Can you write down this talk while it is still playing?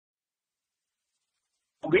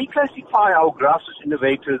We classify our grassroots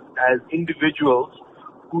innovators as individuals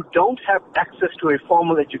who don't have access to a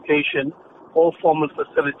formal education or formal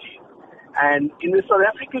facilities. And in the South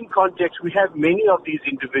African context, we have many of these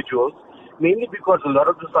individuals, mainly because a lot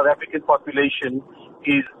of the South African population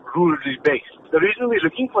is rurally based. The reason we're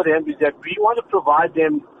looking for them is that we want to provide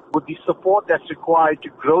them with the support that's required to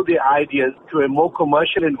grow their ideas to a more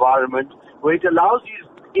commercial environment where it allows these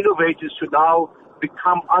innovators to now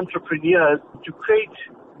become entrepreneurs to create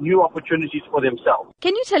new opportunities for themselves.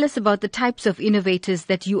 Can you tell us about the types of innovators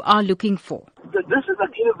that you are looking for? This is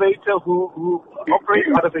an innovator who operates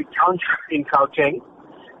out of a township in Gauteng,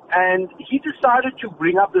 and he decided to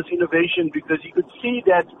bring up this innovation because he could see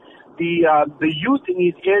that the youth in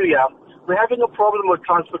his area were having a problem with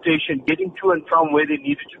transportation, getting to and from where they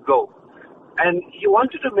needed to go. And he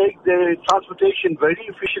wanted to make the transportation very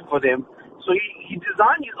efficient for them, so he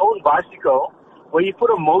designed his own bicycle where he put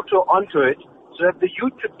a motor onto it so that the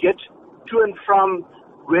youth could get to and from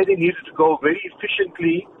where they needed to go very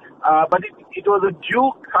efficiently. But it was a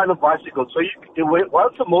dual kind of bicycle. So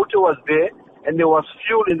once the motor was there and there was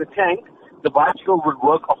fuel in the tank, the bicycle would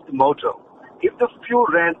work off the motor. If the fuel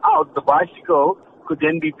ran out, the bicycle could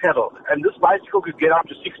then be pedaled. And this bicycle could get up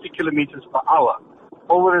to 60 kilometers per hour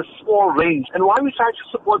over a small range. And why we try to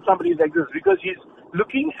support somebody like this? Because he's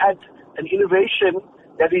looking at an innovation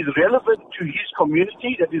that is relevant to his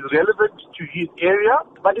community, that is relevant to his area,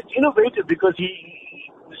 but it's innovative because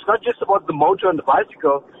it's not just about the motor and the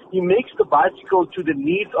bicycle. He makes the bicycle to the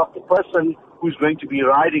needs of the person who's going to be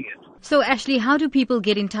riding it. So, Ashley, how do people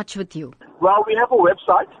get in touch with you? Well, we have a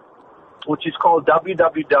website, which is called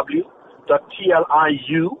www.tliu.co.za.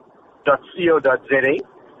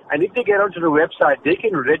 And if they get onto the website, they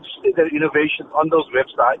can register their innovations on those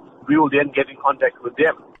websites. We will then get in contact with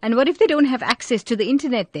them. And what if they don't have access to the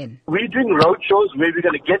internet then? We're doing roadshows where we're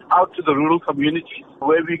going to get out to the rural communities,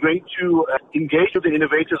 where we're going to engage with the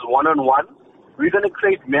innovators one-on-one. We're going to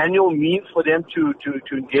create manual means for them to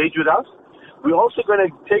engage with us. We're also going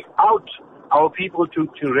to take out our people to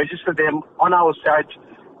register them on our site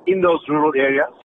in those rural areas.